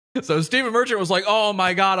So Stephen Merchant was like, oh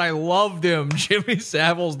my God, I loved him. Jimmy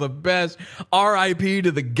Savile's the best. R.I.P.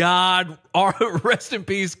 to the God. Rest in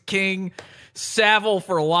peace, King. Savile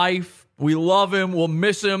for life. We love him. We'll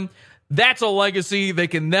miss him. That's a legacy they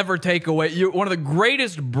can never take away. You're one of the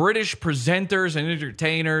greatest British presenters and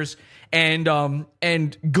entertainers and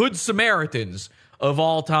good Samaritans of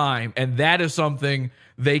all time. And that is something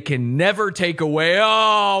they can never take away.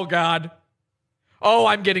 Oh, God. Oh,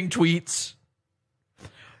 I'm getting tweets.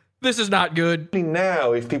 This is not good.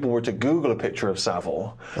 Now, if people were to Google a picture of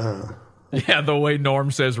Savile... Yeah, the way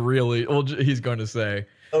Norm says really, well, he's going to say.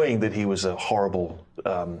 Knowing that he was a horrible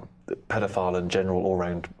pedophile and general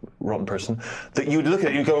all-round rotten person, that you'd look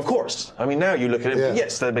at it and you go, of course. I mean, now you look at it,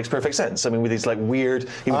 yes, that makes perfect sense. I mean, with these like weird...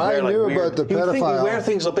 He would wear, like, weird, about the pedophile. He would wear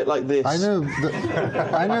things a bit like this. I knew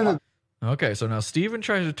that... Okay, so now Steven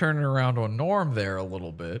tries to turn it around on Norm there a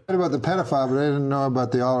little bit. I knew about the pedophile, but I didn't know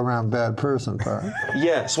about the all-around bad person part.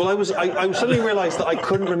 Yes, well, I suddenly realized that I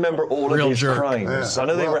couldn't remember all of his crimes. Yeah. I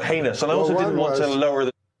know they were heinous, and I also didn't want to lower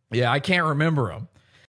the... Yeah, I can't remember them.